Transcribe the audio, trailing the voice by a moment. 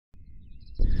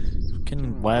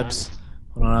fucking webs.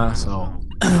 What an asshole.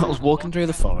 I was walking through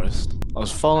the forest, I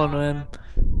was following him,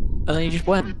 and then he just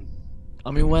went. I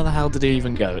mean, where the hell did he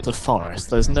even go? It's a forest,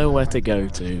 there's nowhere to go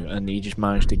to, and he just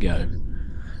managed to go.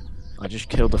 I just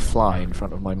killed a fly in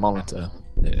front of my monitor.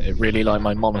 It really liked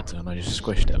my monitor, and I just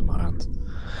squished it in my hand.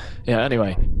 Yeah,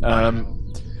 anyway,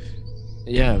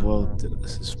 yeah, well,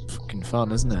 this is fucking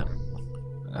fun, isn't it?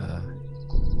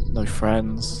 No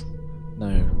friends, no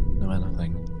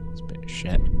anything. It's a bit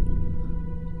shit.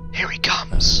 Here he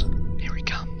comes. Here he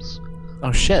comes.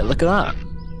 Oh shit! Look at that.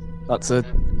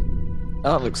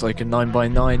 That looks like a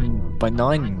 9x9 by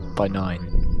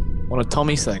 9x9. One of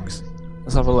Tommy's things.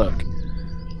 Let's have a look.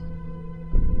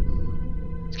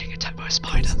 He's getting attacked by a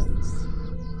spider.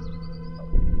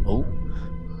 Oh.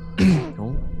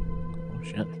 Oh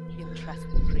shit.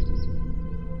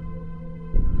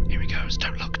 Here he goes.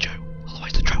 Don't look, Joe.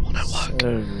 Otherwise the trap will not work.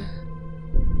 So,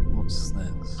 what's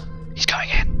this? He's going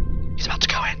in. He's about to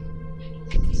go in.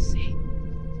 See.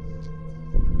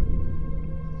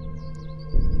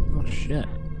 Oh shit.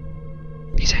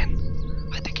 He's in.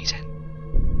 I think he's in.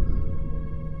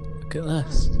 Look at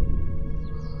this.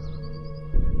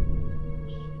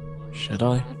 Should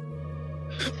I?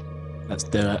 Let's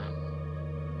do it.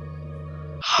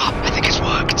 I think it's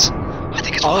worked. I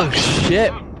think it's Oh worked.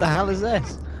 shit! The hell is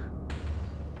this?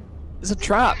 It's a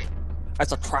trap!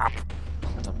 It's a trap!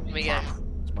 Here we go.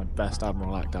 It's my best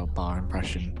Admiral Akdal bar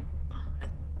impression.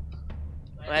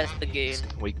 Where's the goon?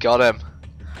 We got him.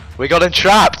 We got him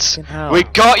trapped. Fucking hell. We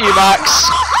got you, Max.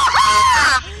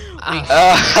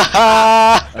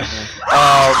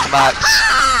 Oh, Max.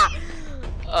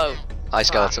 Oh. Hi,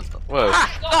 skeleton. Whoa.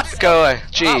 Go away.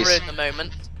 That Jeez. ruined the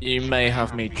moment. You may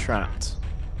have me trapped,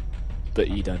 but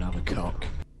you don't have a cock.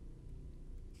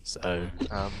 So,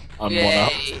 I'm one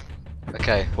up. Yay.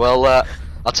 Okay. Well,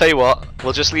 I'll tell you what.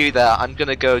 We'll just leave it there. I'm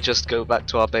gonna go back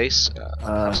to our base.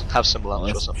 Have some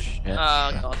lunch or something. Shit.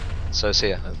 Oh god. So see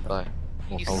ya. Bye.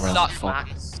 You Walk around suck, the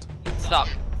forest. Suck.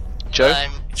 Joe,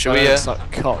 should we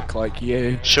suck cock like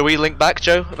you? shall we link back,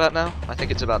 Joe? About now? I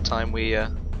think it's about time we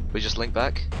just link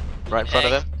back, right in front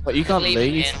of him. But you can't Leave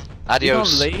leave. him.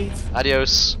 Adios. You can't leave.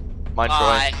 Adios. Mind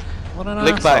Bye. throwing. What an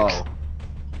Link back. asshole.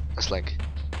 Let's link.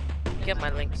 Get my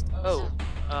links. Oh.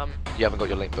 You haven't got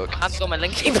your link book. I've got my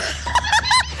linking book.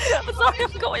 I'm sorry,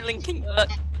 I've got my linking book.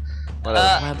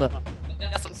 Whatever. Where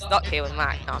I guess I'm stuck here with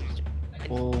Mac. No,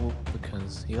 All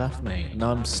because he left me.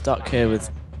 Now I'm stuck here with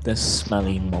this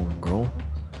smelly mongrel.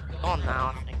 on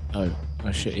now, I think.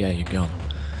 Oh shit, yeah, you're gone.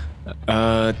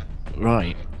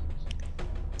 Right.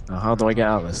 Now how do I get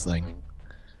out of this thing?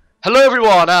 Hello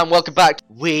everyone and welcome back.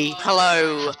 We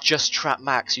Hello. just trapped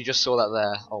Max. You just saw that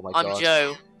there. Oh my god. I'm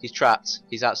Joe. He's trapped.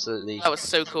 He's absolutely. That was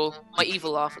so cool. My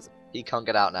evil laugh was. He can't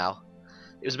get out now.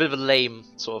 It was a bit of a lame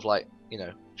sort of like, you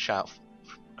know, shout,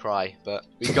 cry, but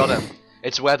we got him.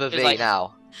 It's Weather It V was like-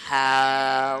 now.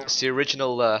 How? It's the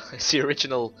original. It's the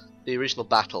original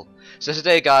battle. So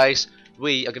today, guys,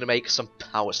 we are gonna make some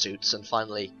power suits and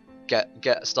finally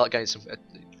start getting some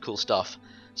cool stuff.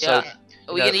 So Yeah.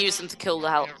 Are we no. gonna use them to kill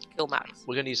Max?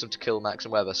 we're gonna use them to kill Max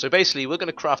and Weather. So basically, we're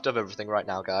gonna craft up everything right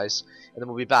now, guys, and then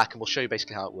we'll be back and we'll show you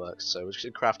basically how it works. So we're just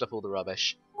gonna craft up all the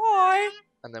rubbish, Why?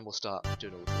 and then we'll start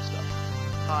doing all the cool stuff.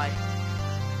 Why?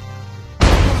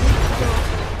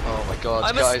 Oh my god,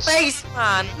 I'm guys! a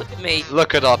spaceman. Look at me.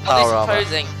 Look at our power armor.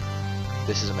 Posing.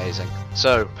 This is amazing.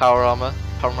 So power armor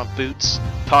boots,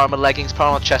 power armor leggings,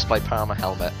 power armor chestplate, power armor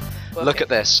helmet. Look at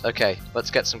this. Okay,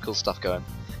 let's get some cool stuff going.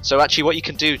 So actually, what you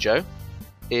can do, Joe,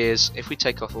 is if we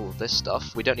take off all of this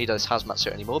stuff, we don't need this hazmat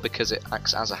suit anymore because it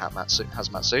acts as a hazmat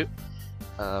suit.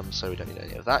 So we don't need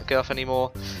any of that. Go off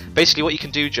anymore. Basically, what you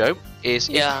can do, Joe, is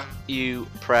if you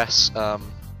press,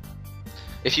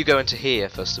 if you go into here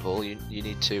first of all, you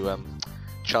need to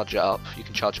charge it up. You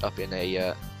can charge it up in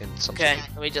a some Okay, sort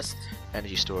of let me just.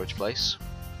 energy storage place.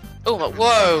 Oh, but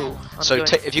whoa! I'm So going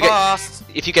if you get fast.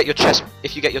 if you get your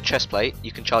chest plate,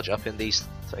 you can charge it up in these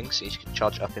things. You can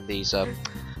charge it up in these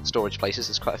storage places.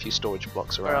 There's quite a few storage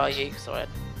blocks around. Where are you? Sorry.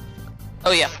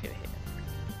 Oh yeah. Here.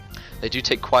 They do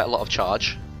take quite a lot of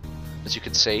charge, as you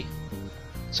can see.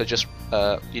 So just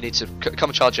you need to come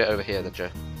and charge it over here, then, Joe,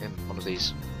 in one of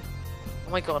these.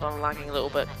 Oh my god, I'm lagging a little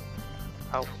bit.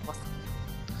 Oh. What's...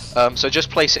 So just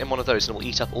place it in one of those, and it will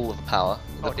eat up all of the power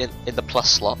in the plus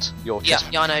slot. Your Yeah.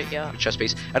 chest, Yeah, I know. Yeah. your chest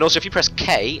piece. And also, if you press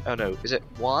K, oh no, is it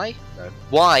Y? No,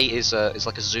 Y is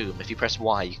like a zoom. If you press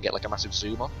Y, you can get like a massive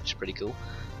zoom on, which is pretty cool.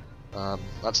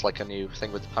 That's like a new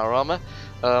thing with the power armor.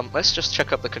 Let's just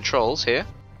check up the controls here.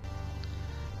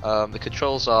 The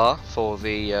controls are for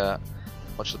the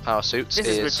power suits This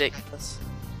is ridiculous.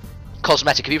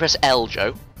 cosmetic. If you press L,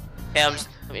 Joe, Yeah, I'm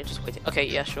just waiting. Okay,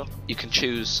 yeah, sure. You can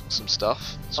choose some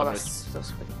stuff. So Oh, I'm that's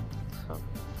quick. Oh.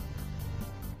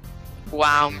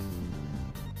 Wow,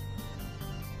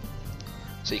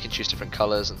 so you can choose different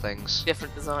colours and things.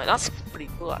 different design. That's pretty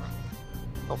cool.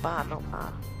 Not bad, not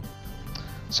bad.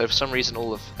 So for some reason,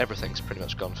 everything's pretty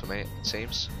much gone for me. It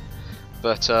seems.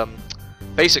 But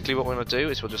basically, what we're gonna do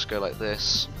is we'll just go like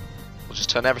this. We'll just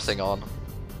turn everything on.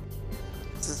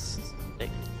 This is big.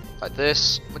 Like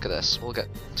this. Look at this. We'll get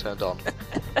turned on.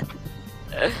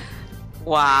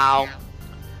 Wow,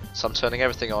 So I'm turning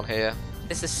everything on here.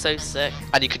 this is so sick.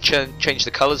 And you can change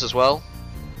the colours as well.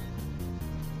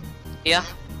 Yeah,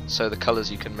 So the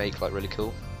colours you can make like really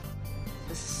cool.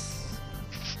 this.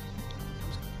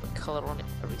 Put color on it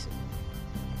every single.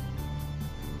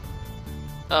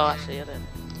 Oh, actually, I didn't.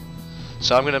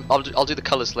 So I'll do the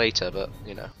colours later, but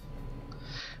you know.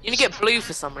 You get blue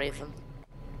for some reason.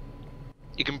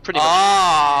 You can pretty much.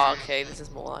 Ah, okay, this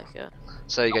is more like it.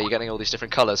 So there you go, you're getting all these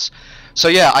different colours. So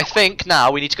yeah, I think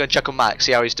now we need to go and check on Max,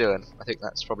 see how he's doing. I think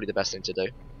that's probably the best thing to do.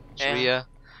 Should we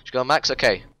go on Max?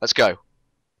 Okay, let's go.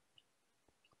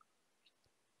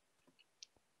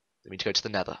 We need to go to the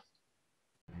Nether.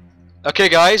 Okay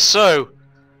guys, so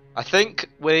I think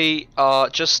we are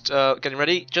just getting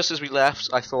ready. Just as we left,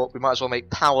 I thought we might as well make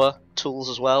power tools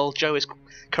as well. Joe is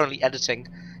currently editing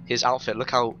his outfit.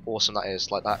 Look how awesome that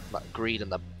is, like that green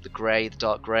and the grey, the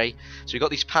dark grey. So we've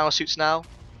got these power suits now.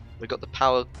 We've got the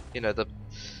power, you know, the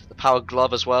power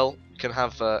glove as well. You can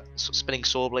have spinning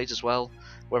saw blades as well.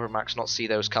 Whether Max not see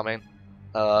those coming.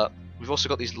 We've also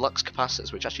got these lux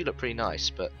capacitors, which actually look pretty nice,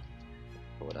 but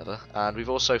whatever. And we've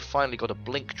also finally got a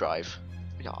blink drive.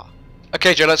 Yeah.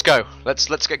 Okay, Joe, let's go. Let's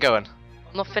get going.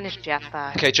 I'm not finished yet,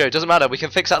 though. Okay, Joe, doesn't matter. We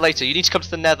can fix that later. You need to come to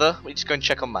the Nether. We need to go and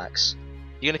check on Max.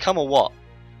 You gonna come or what?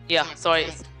 Yeah, sorry,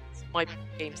 my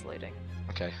game's loading.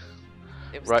 Okay.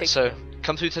 It was Right, taking so a-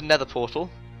 come through to the Nether portal.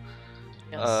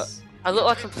 yes. I look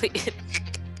like complete.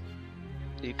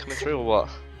 Are you coming through or what?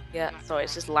 Yeah, sorry,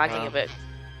 it's just lagging Wow. a bit.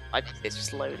 It's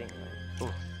just loading.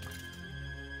 Oh.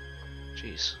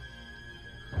 Jeez.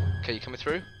 Okay, you coming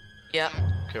through? Yeah.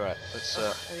 Okay, right. Let's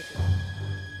Everything.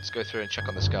 let's go through and check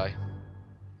on this guy.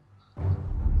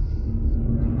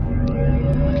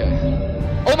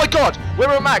 Okay. Oh my God! Where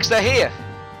are Max? They're here.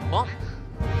 What?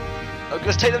 Oh,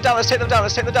 let's take them down. Let's take them down.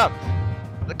 Let's take them down.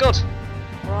 God.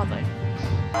 Where are they?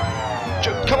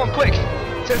 Joe, come on, quick!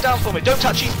 Take them down for me. Don't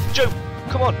touch him. Joe,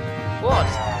 come on. What?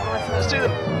 Let's do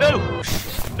them. No!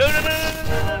 No, no, no, no,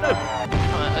 no, no,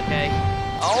 no. Okay.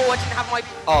 Oh, I didn't have my.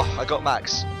 Oh, I got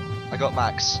Max. I got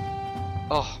Max.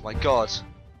 Oh my God.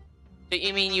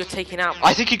 You mean you were taken out?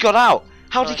 I think he got out.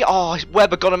 How did he get? Oh,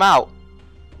 Weber got him out.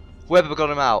 Weber got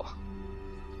him out.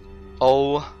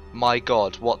 Oh my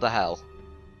God! What the hell?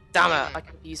 Damn it! I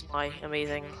could use my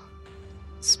amazing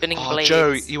spinning Oh, blades.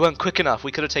 Joe, you weren't quick enough.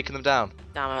 We could have taken them down.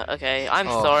 Damn it. Okay, I'm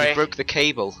Oh, sorry. he broke the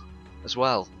cable as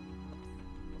well.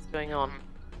 What's going on?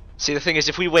 See, the thing is,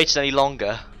 if we waited any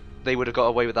longer, they would have got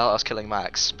away without us killing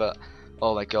Max. But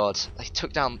oh my God, they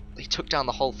took down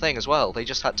the whole thing as well. They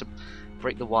just had to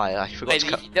break the wire. I forgot to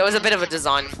cut. There was a bit of a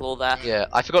design flaw there. Yeah,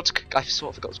 I sort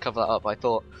of forgot to cover that up. I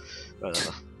thought,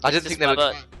 whatever. I didn't think they were.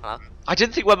 Weber. I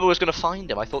didn't think Weber was going to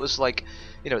find him. I thought this was like,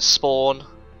 you know, Spawn.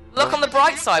 Look on the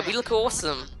bright side. We look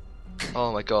awesome.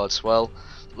 Oh my God. Well,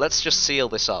 let's just seal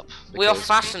this up. We are because-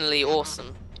 fashionally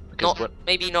awesome. because Not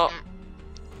maybe not.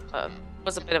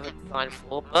 Was a bit of a design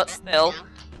flaw, but still,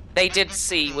 they did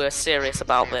see we're serious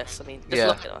about this. I mean, just Yeah.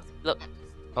 look at us. Look.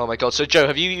 Oh my God. So Joe,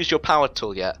 have you used your power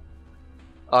tool yet?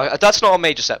 That's not a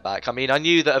major setback. I mean, I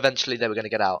knew that eventually they were going to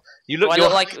get out. You look. Do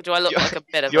I look like a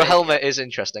bit of Your a- helmet is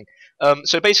interesting.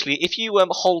 So basically, if you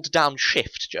hold down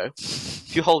Shift, Joe,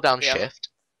 if you hold down Yeah. Shift,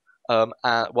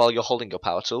 while you're holding your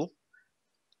power tool,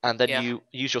 and then Yeah. you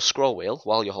use your scroll wheel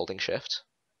while you're holding Shift,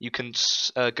 you can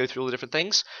go through all the different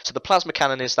things. So the plasma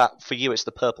cannon is that for you. It's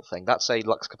the purple thing. That's a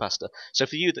lux capacitor. So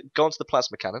for you, go onto the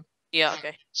plasma cannon. Yeah.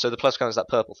 Okay. So the plasma cannon is that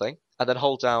purple thing, and then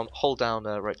hold down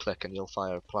right click, and you'll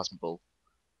fire a plasma ball,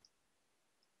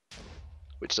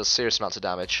 which does serious amounts of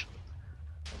damage.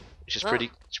 Which is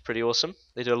pretty awesome.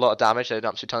 They do a lot of damage. They do an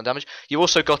absolute ton of damage. You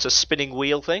also got a spinning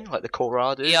wheel thing, like the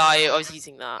Korra do. Yeah, I was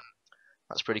using that.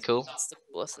 That's pretty cool. That's the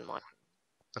coolest in my.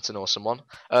 That's an awesome one.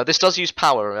 This does use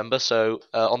power, remember? So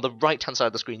on the right-hand side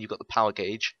of the screen, you've got the power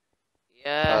gauge.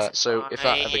 Yes. So if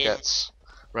that ever fine. gets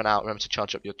run out, remember to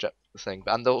charge up your thing.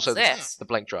 And also What's this? the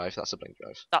blink drive. That's a blink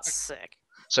drive. That's sick.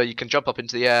 So you can jump up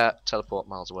into the air, teleport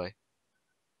miles away.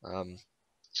 So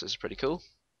this is pretty cool.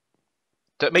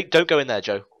 Don't go in there,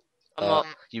 Joe. I'm not.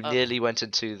 You nearly went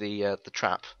into the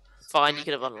trap. Fine, you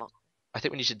could have unlocked. I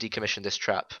think we need to decommission this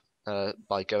trap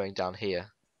by going down here.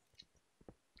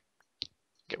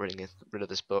 Get rid of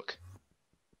this book.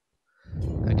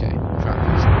 Okay, trap.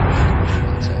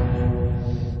 I'd say.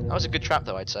 That was a good trap,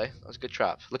 though. I'd say that was a good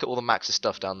trap. Look at all the Max's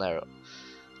stuff down there.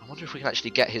 I wonder if we can actually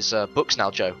get his books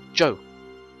now, Joe. Joe,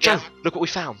 Yeah. look what we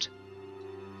found.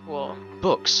 What?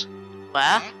 Books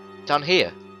Where? down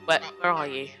here. Where are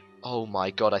you? Oh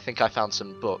my god, I think I found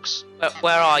some books.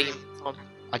 Where are you, Tom?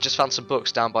 I just found some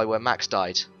books down by where Max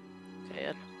died.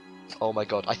 Okay. Oh my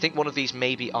god, I think one of these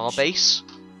may be our base.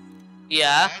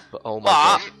 Yeah. But oh my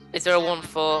But god. is there a one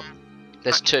for?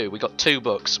 There's two. We got 2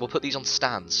 books. We'll put these on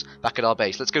stands back at our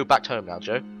base. Let's go back home now,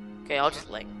 Joe. Okay, I'll just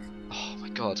link. Oh my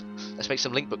god. Let's make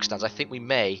some link book stands. I think we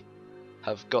may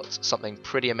have got something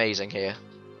pretty amazing here.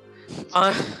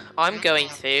 I'm going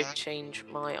to change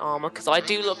my armor because I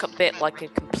do look a bit like a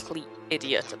complete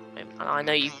idiot at the moment, and I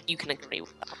know you can agree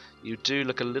with that. You do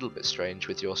look a little bit strange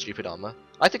with your stupid armor.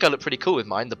 I think I look pretty cool with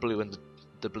mine, the blue and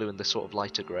the sort of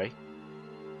lighter grey.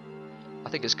 I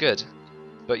think it's good.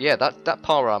 But yeah, that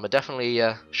power armor definitely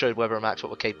showed Weber and Max what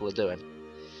we're capable of doing.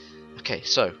 Okay,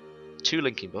 so 2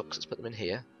 linking books. Let's put them in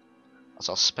here. That's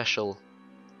our special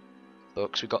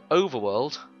books. We've got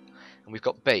Overworld and we've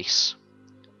got Base.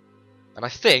 And I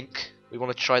think we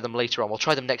want to try them later on. We'll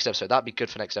try them next episode. That'd be good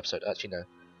for next episode. Actually, no.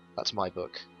 That's my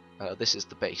book. This is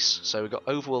the Base. So we've got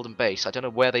Overworld and Base. I don't know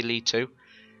where they lead to.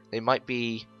 They might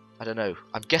be... I don't know.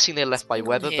 I'm guessing they're left by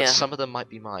Weber, but some of them might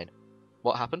be mine.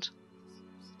 What happened?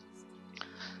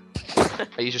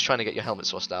 Are you just trying to get your helmet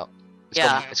sourced out?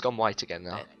 It's gone white again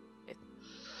now.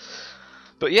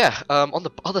 But yeah, on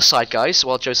the other side, guys,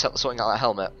 while Joe's sorting out that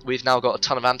helmet, we've now got a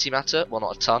ton of antimatter. Well,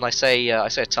 not a ton. I say a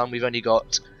ton. We've only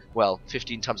got, well,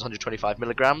 15 times 125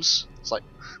 milligrams. It's like,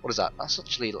 what is that? That's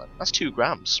actually that's 2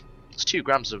 grams. That's 2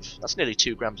 grams of. That's nearly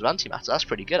 2 grams of antimatter. That's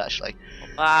pretty good, actually.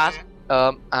 Bad.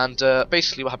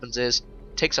 Basically, what happens is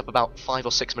it takes up about 5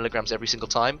 or 6 milligrams every single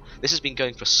time. This has been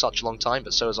going for such a long time,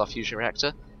 but so has our fusion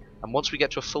reactor. And once we get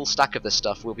to a full stack of this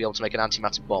stuff, we'll be able to make an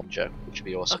antimatter bomb, Joe, which would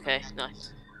be awesome. Okay,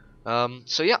 nice.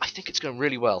 So yeah, I think it's going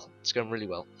really well. It's going really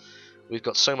well. We've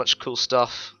got so much cool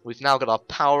stuff. We've now got our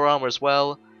power armor as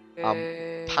well.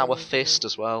 Power fist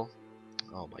as well.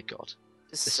 Oh my god.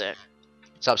 This is sick.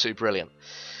 It's absolutely brilliant.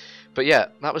 But yeah,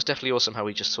 that was definitely awesome how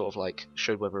we just sort of like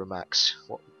showed Weber and Max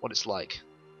what it's like.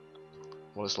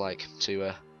 What it's like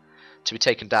to be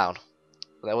taken down.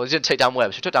 Well, we didn't take down Weber,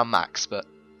 we took down Max, but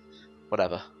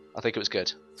whatever. I think it was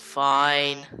good.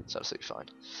 Fine. It's absolutely fine.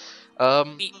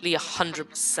 Completely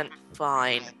 100%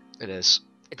 fine. It is.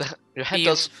 Your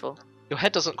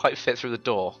head doesn't quite fit through the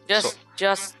door. Look.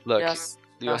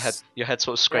 Your head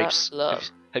sort of scrapes. Look.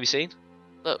 Have you seen?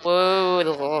 Look.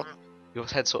 Whoa. Your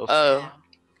head sort of. Oh.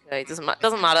 Okay. Doesn't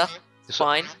matter. It's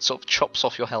fine. Sort of chops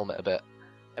off your helmet a bit.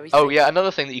 Everything. Oh yeah,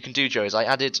 another thing that you can do, Joe, is I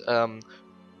added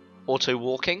auto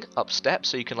walking up steps,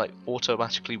 so you can like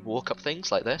automatically walk up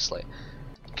things like this. Like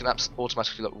you can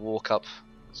automatically like walk up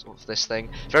sort of this thing.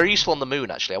 Very useful on the moon,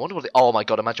 actually. I wonder what. Oh my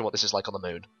god! Imagine what this is like on the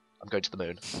moon. I'm going to the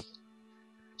moon.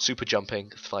 Super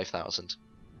jumping 5,000.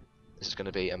 This is going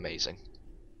to be amazing.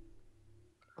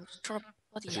 I'm just trying to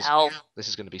bloody hell. This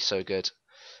is going to be so good.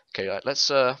 Okay, right.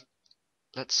 Let's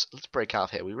break out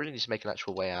here. We really need to make an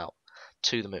actual way out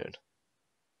to the moon.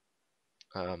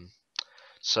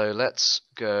 So let's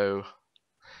go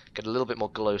get a little bit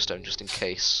more glowstone just in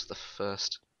case the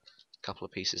first couple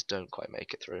of pieces don't quite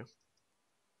make it through.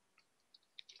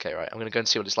 Okay, right. I'm going to go and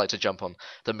see what it's like to jump on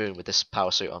the moon with this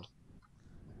power suit on.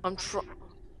 I'm trying.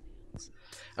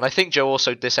 And I think, Joe,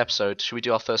 also this episode, should we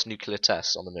do our first nuclear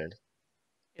test on the moon?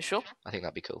 You sure? I think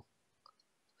that'd be cool.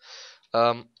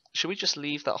 Should we just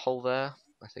leave that hole there?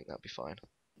 I think that'd be fine.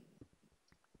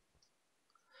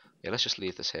 Yeah, let's just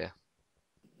leave this here.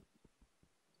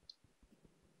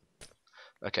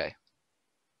 Okay.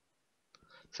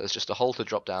 So there's just a hole to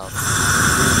drop down.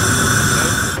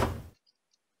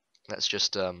 Let's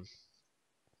just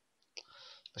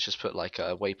put like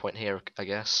a waypoint here, I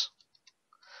guess.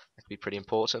 That could be pretty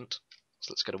important.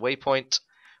 So let's get a waypoint.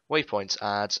 Waypoint,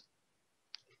 add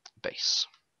base.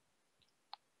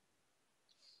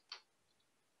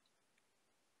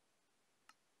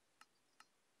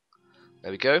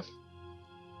 There we go.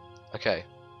 Okay.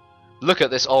 Look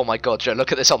at this. Oh my god, Joe,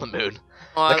 look at this on the moon.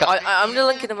 Oh, I'm gonna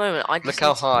link in a moment. Look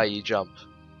how high you jump.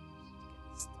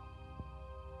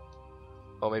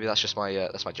 Oh, maybe that's just my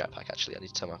jetpack. Actually, I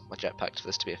need to turn my jetpack for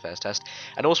this to be a fair test.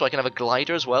 And also, I can have a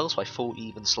glider as well, so I fall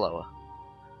even slower.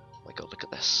 Oh my god, look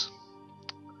at this.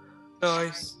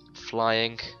 Nice.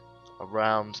 Flying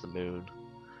around the moon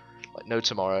like no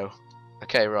tomorrow.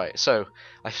 Okay, right. So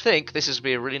I think this is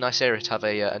be a really nice area to have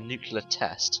a nuclear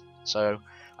test. So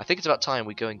I think it's about time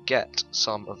we go and get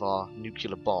some of our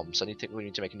nuclear bombs. I think we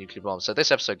need to make a nuclear bomb. So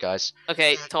this episode, guys.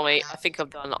 Okay, Tommy, I think I'm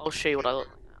done. I'll show you what I look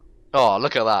like Oh,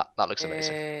 look at that. That looks now.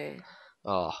 amazing. Yay.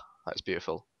 Oh, that's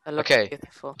beautiful. That looks Okay.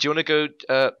 beautiful. Do you want to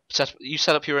go you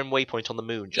set up your own waypoint on the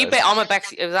moon, Joe? You bet I'm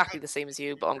exactly the same as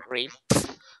you, but I'm green.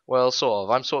 Well, sort of.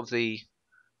 I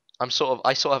sort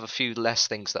of have a few less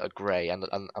things that are grey and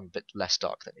I'm a bit less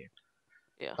dark than you.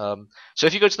 Yeah. So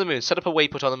if you go to the moon, set up a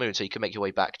waypoint on the moon so you can make your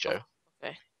way back, Joe.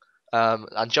 Okay.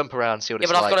 And jump around and see what Yeah,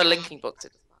 it's but like. I've got a linking book to.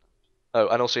 Oh,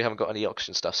 and also you haven't got any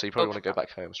oxygen stuff, so you probably Oh, want to go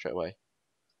back home straight away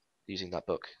using that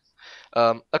book.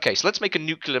 Okay, so let's make a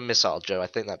nuclear missile, Joe. I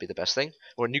think that'd be the best thing.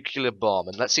 Or a nuclear bomb,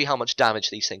 and let's see how much damage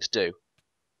these things do.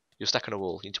 You're stuck on a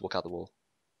wall. You need to walk out the wall.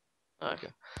 Okay.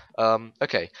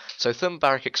 Okay, so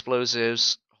thermobaric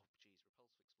explosives.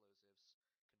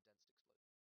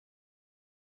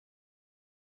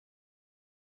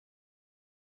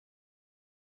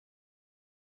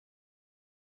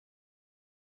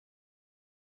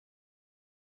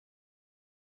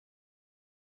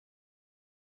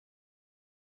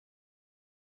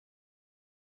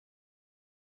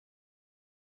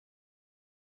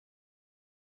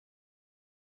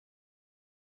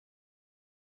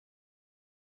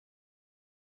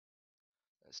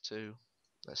 There's 2.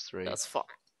 There's 3. That's fine.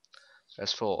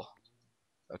 There's 4.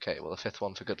 Okay, well the 5th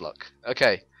one for good luck.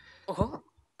 Okay, Oh.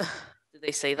 Did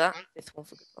they say that? Fifth one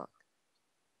for good luck.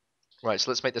 right,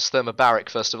 so let's make this thermobaric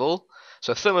first of all.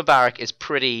 So a thermobaric is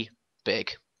pretty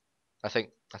big. I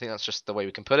think that's just the way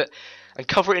we can put it. And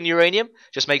cover it in uranium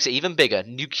just makes it even bigger.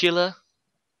 Nuclear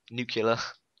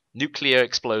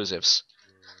explosives.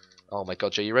 Oh my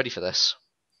god, Joe, you ready for this?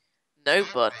 No,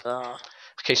 but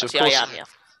Okay, so actually, of course I am, yeah.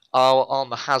 our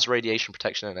armor has radiation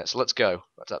protection in it, so let's go.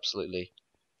 Let's absolutely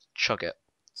chug it.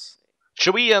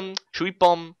 Should we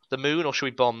bomb the moon or should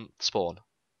we bomb spawn?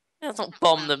 Yeah, let's not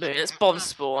bomb the moon. Let's bomb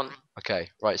spawn. Okay,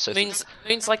 right. So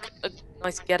Moon's like a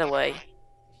nice getaway. If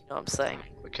you know what I'm saying.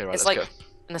 okay, right. It's Let's like go.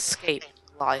 an escape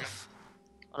life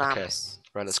on Okay. Ampz.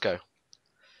 Right, let's go.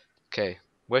 Okay,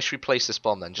 where should we place this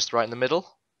bomb then? Just right in the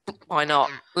middle? Why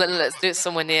not? Let's do it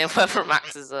somewhere near wherever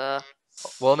Max is.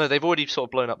 Well, no, they've already sort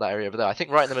of blown up that area over there. I think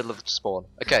right in the middle of the spawn.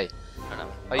 Okay. I don't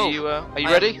know. Are you I'm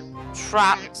ready?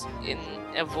 Trapped in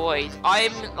a void.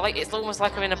 I'm like it's almost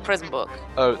like I'm in a prison book.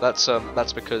 Oh,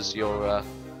 that's because you're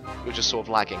just sort of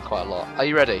lagging quite a lot. Are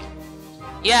you ready?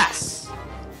 Yes.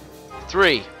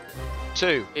 3,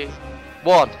 2, Two.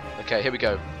 1. Okay, here we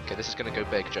go. Okay, this is gonna go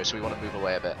big, Joe. So we want to move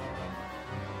away a bit.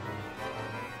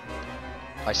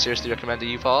 I seriously recommend a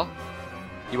UFR.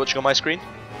 You watching on my screen?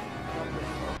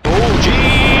 Oh,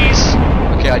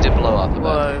 jeez! Okay, I did blow up a bit.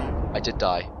 Whoa. I did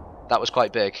die. That was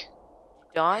quite big.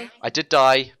 Die? I did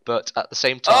die, but at the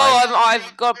same time... Oh,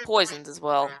 I've got poisoned as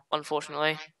well,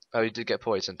 unfortunately. Oh, you did get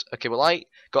poisoned. Okay, well I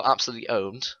got absolutely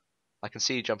owned. I can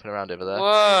see you jumping around over there.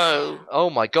 Whoa. Oh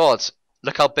my god!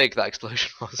 Look how big that explosion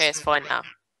was. Okay, it's fine now.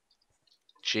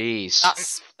 Jeez.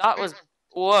 That was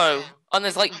whoa. And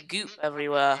there's like goop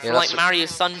everywhere from that's like Mario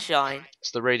Sunshine.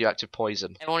 It's the radioactive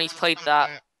poison. Everyone who's played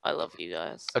that, I love you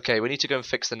guys. Okay, we need to go and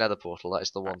fix the nether portal. That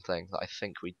is the one thing that I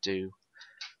think we do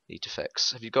need to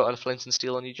fix. Have you got a flint and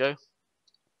steel on you, Joe?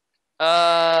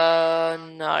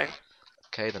 No.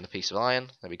 Okay, then a piece of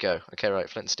iron. There we go. Okay, right,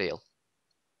 flint and steel.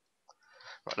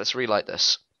 Right, let's relight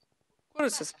this. What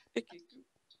is this?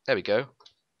 There we go.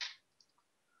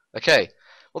 Okay,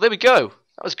 well there we go.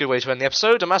 That was a good way to end the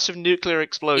episode. A massive nuclear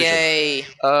explosion. Yay.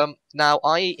 Now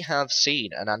I have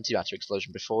seen an antimatter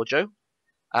explosion before, Joe,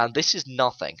 and this is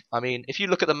nothing. I mean, if you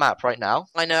look at the map right now,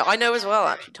 I know as well,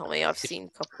 actually, Tommy. I've seen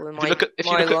a couple in my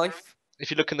life.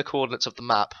 if you look in the coordinates of the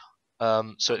map,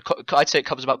 so I'd say it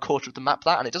covers about a quarter of the map,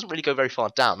 and it doesn't really go very far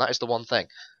down. That is the one thing.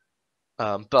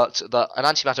 But an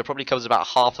antimatter probably covers about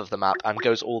half of the map and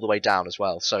goes all the way down as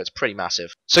well, so it's pretty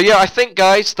massive. So yeah, I think,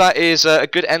 guys, that is a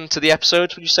good end to the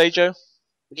episode. Would you say, Joe?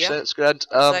 Would you say it's good?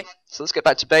 So let's get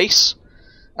back to base,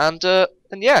 and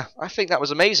yeah, I think that was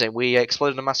amazing. We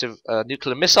exploded a massive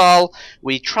nuclear missile.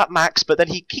 We trapped Max, but then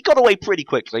he got away pretty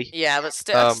quickly. Yeah, but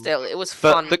still, it was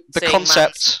fun. But the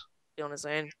concept. On his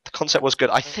own. The concept was good.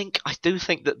 I do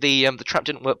think that the trap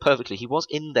didn't work perfectly. He was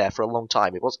in there for a long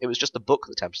time. It was just the book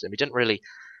that tempted him. He didn't really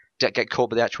get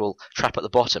caught by the actual trap at the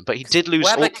bottom, but he did lose.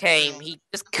 Weber came. He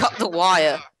just cut the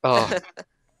wire. Oh,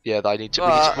 yeah. We need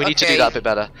to do that a bit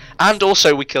better. And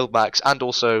also we killed Max. And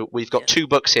also we've got 2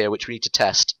 books here which we need to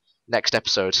test next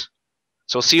episode.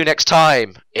 So we'll see you next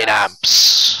time in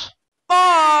Ampz.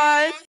 Bye.